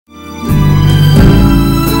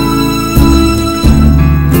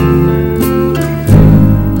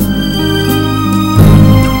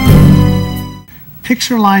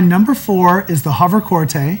picture line number 4 is the hover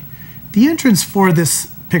corte. The entrance for this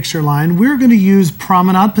picture line, we're going to use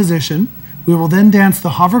promenade position. We will then dance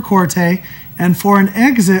the hover corte, and for an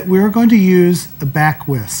exit, we're going to use a back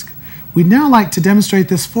whisk. We'd now like to demonstrate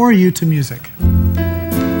this for you to music.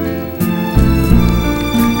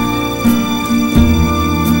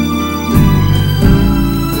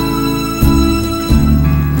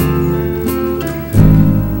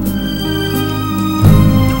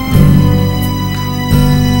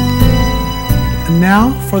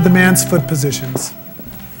 Now for the man's foot positions.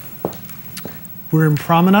 We're in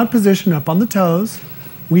promenade position up on the toes.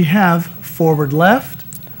 We have forward left,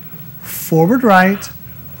 forward right,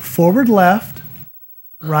 forward left,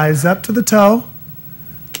 rise up to the toe,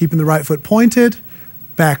 keeping the right foot pointed,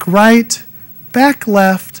 back right, back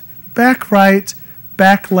left, back right,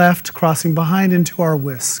 back left, crossing behind into our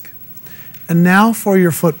whisk. And now for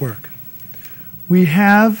your footwork. We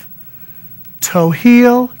have toe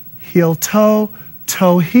heel, heel toe,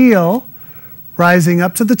 toe heel, rising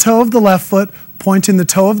up to the toe of the left foot, pointing the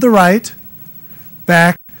toe of the right,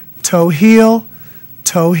 back, toe heel,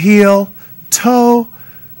 toe heel, toe,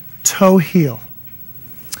 toe heel.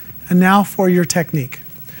 And now for your technique.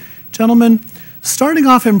 Gentlemen, starting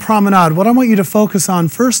off in promenade, what I want you to focus on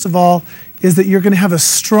first of all is that you're going to have a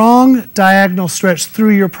strong diagonal stretch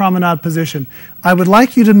through your promenade position. I would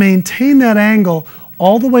like you to maintain that angle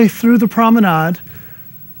all the way through the promenade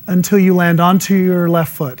until you land onto your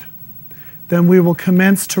left foot. Then we will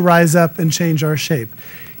commence to rise up and change our shape.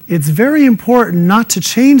 It's very important not to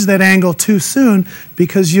change that angle too soon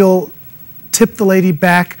because you'll tip the lady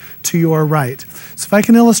back to your right. So if I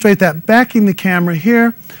can illustrate that, backing the camera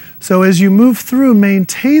here. So as you move through,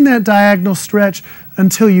 maintain that diagonal stretch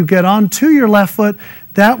until you get onto your left foot.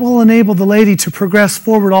 That will enable the lady to progress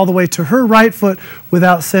forward all the way to her right foot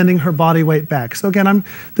without sending her body weight back. So again,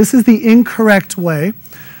 this is the incorrect way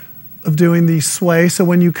of doing the sway. So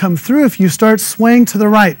when you come through, if you start swaying to the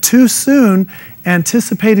right too soon,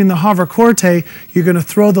 anticipating the hover corte, you're going to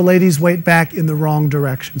throw the lady's weight back in the wrong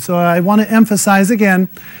direction. So I want to emphasize again,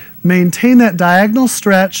 maintain that diagonal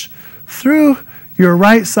stretch through your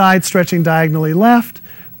right side, stretching diagonally left.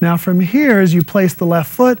 Now from here, as you place the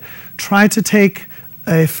left foot, try to take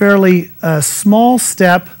a fairly small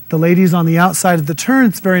step. The lady's on the outside of the turn.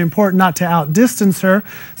 It's very important not to outdistance her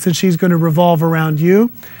since she's going to revolve around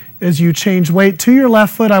you. As you change weight to your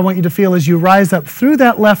left foot, I want you to feel as you rise up through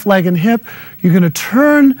that left leg and hip, you're going to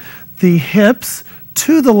turn the hips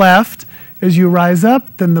to the left as you rise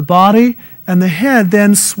up, then the body and the head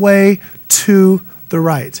then sway to the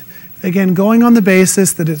right. Again, going on the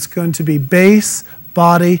basis that it's going to be base,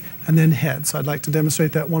 body, and then head. So I'd like to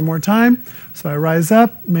demonstrate that one more time. So I rise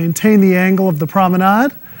up, maintain the angle of the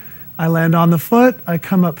promenade. I land on the foot. I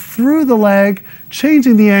come up through the leg,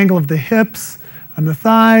 changing the angle of the hips and the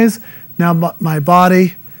thighs. Now my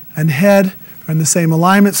body and head are in the same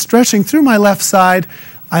alignment, stretching through my left side.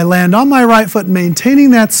 I land on my right foot, maintaining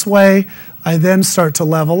that sway. I then start to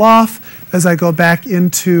level off as I go back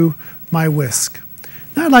into my whisk.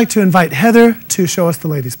 Now I'd like to invite Heather to show us the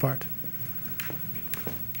ladies' part.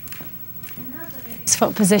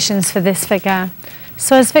 Foot positions for this figure.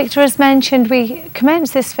 So as Victor has mentioned, we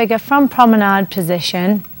commence this figure from promenade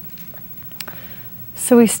position.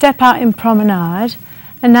 So we step out in promenade,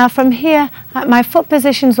 and now from here, my foot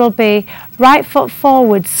positions will be right foot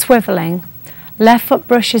forward, swiveling, left foot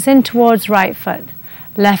brushes in towards right foot,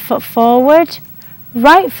 left foot forward,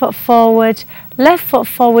 left foot forward,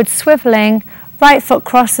 swiveling, right foot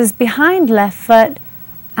crosses behind left foot,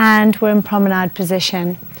 and we're in promenade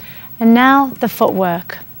position. And now the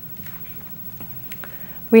footwork.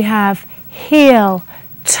 We have heel,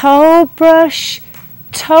 toe brush,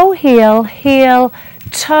 toe heel, heel,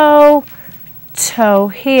 toe, toe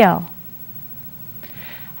heel.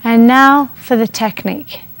 And now for the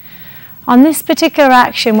technique. On this particular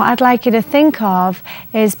action, what I'd like you to think of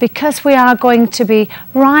is because we are going to be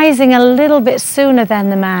rising a little bit sooner than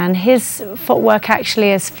the man, his footwork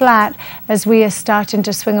actually is flat as we are starting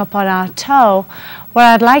to swing up on our toe. What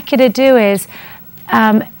I'd like you to do is,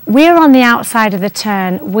 we're on the outside of the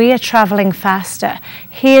turn, we are traveling faster.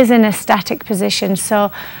 He is in a static position.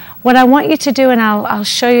 So what I want you to do, and I'll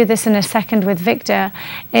show you this in a second with Victor,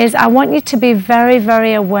 is I want you to be very,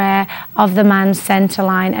 very aware of the man's center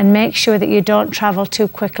line and make sure that you don't travel too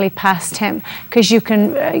quickly past him, because you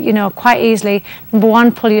can, quite easily, number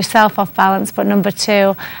one, pull yourself off balance, but number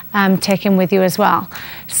two, take him with you as well.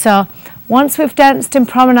 So once we've danced in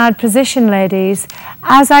promenade position, ladies,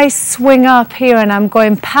 as I swing up here and I'm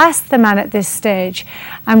going past the man at this stage,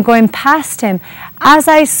 I'm going past him, as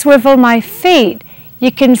I swivel my feet,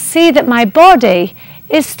 you can see that my body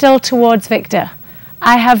is still towards Victor.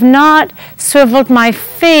 I have not swiveled my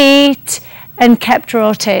feet and kept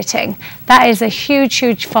rotating. That is a huge,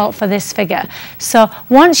 huge fault for this figure. So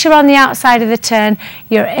once you're on the outside of the turn,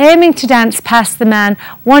 you're aiming to dance past the man.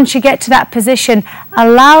 Once you get to that position,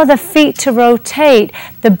 allow the feet to rotate.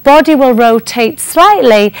 The body will rotate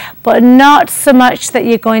slightly, but not so much that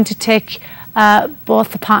you're going to take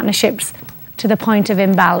both the partnerships to the point of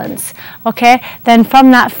imbalance. Okay, then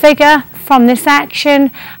from that figure, from this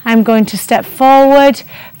action, I'm going to step forward.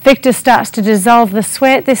 Victor starts to dissolve the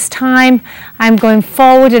sway at this time. I'm going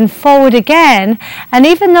forward and forward again. And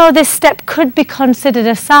even though this step could be considered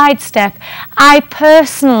a side step, I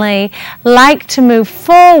personally like to move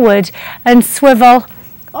forward and swivel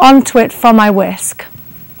onto it for my whisk.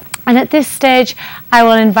 And at this stage, I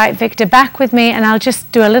will invite Victor back with me, and I'll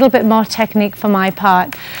just do a little bit more technique for my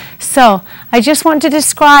part. So I just want to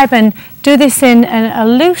describe and do this in a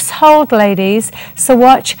loose hold, ladies. So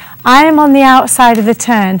watch, I am on the outside of the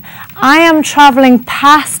turn. I am traveling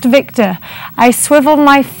past Victor. I swivel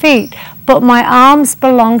my feet, but my arms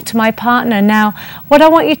belong to my partner. Now, what I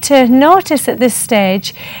want you to notice at this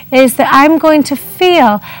stage is that I'm going to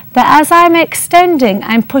feel that as I'm extending,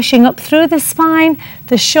 I'm pushing up through the spine,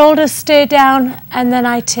 the shoulders stay down, and then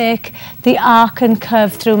I take the arc and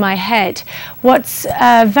curve through my head. What's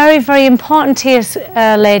very, very important here,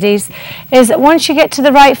 ladies, is that once you get to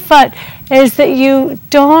the right foot, is that you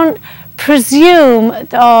don't presume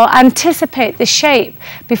or anticipate the shape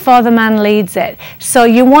before the man leads it. So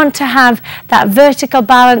you want to have that vertical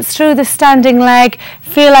balance through the standing leg,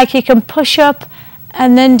 feel like you can push up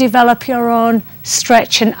and then develop your own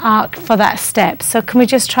stretch and arc for that step. So can we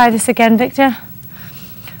just try this again, Victor?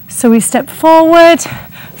 So we step forward,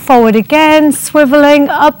 forward again, swiveling,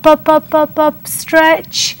 up, up, up, up, up,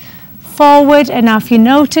 stretch, forward. And now if you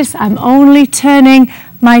notice, I'm only turning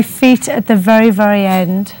my feet at the very, very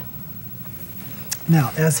end.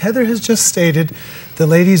 Now, as Heather has just stated, the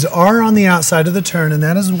ladies are on the outside of the turn, and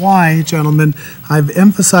that is why, gentlemen, I've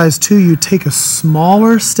emphasized to you, take a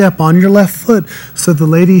smaller step on your left foot so the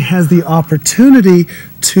lady has the opportunity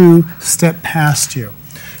to step past you.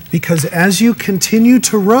 Because as you continue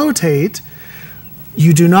to rotate,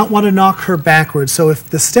 you do not want to knock her backwards. So if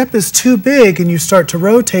the step is too big and you start to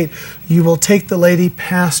rotate, you will take the lady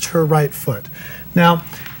past her right foot. Now,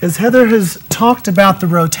 as Heather has talked about the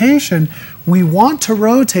rotation, we want to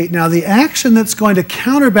rotate. Now, the action that's going to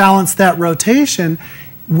counterbalance that rotation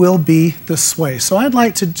will be the sway. So I'd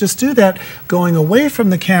like to just do that going away from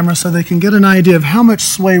the camera so they can get an idea of how much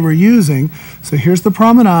sway we're using. So here's the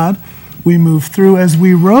promenade. We move through. As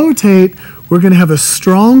we rotate, we're going to have a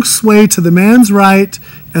strong sway to the man's right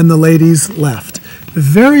and the lady's left.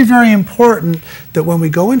 Very, very important that when we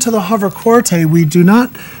go into the hover corte, we do not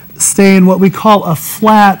stay in what we call a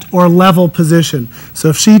flat or level position. So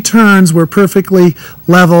if she turns, we're perfectly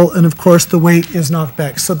level, and of course the weight is knocked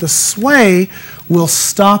back. So the sway will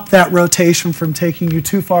stop that rotation from taking you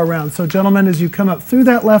too far around. So gentlemen, as you come up through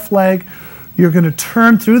that left leg, you're going to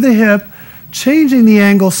turn through the hip, changing the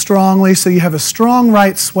angle strongly so you have a strong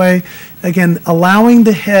right sway, again, allowing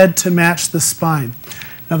the head to match the spine.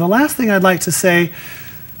 Now the last thing I'd like to say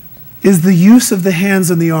is the use of the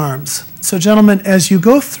hands and the arms. So gentlemen, as you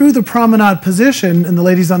go through the promenade position, and the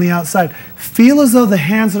ladies on the outside, feel as though the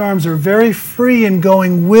hands and arms are very free in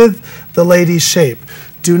going with the lady's shape.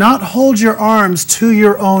 Do not hold your arms to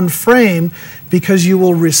your own frame because you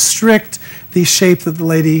will restrict the shape that the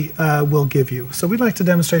lady will give you. So we'd like to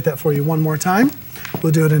demonstrate that for you one more time.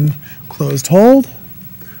 We'll do it in closed hold.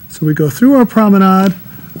 So we go through our promenade,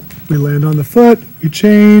 we land on the foot, we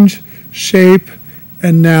change shape,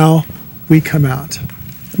 and now we come out.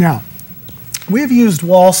 Now, we have used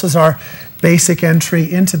waltz as our basic entry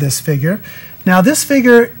into this figure. Now, this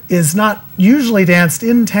figure is not usually danced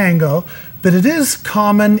in tango, but it is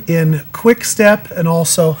common in quick step and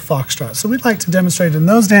also foxtrot. So we'd like to demonstrate in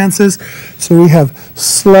those dances. So we have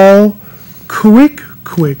slow, quick,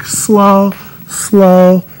 quick, slow,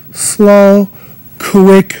 slow, slow,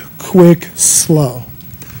 quick, quick, slow.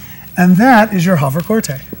 And that is your hover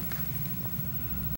corte.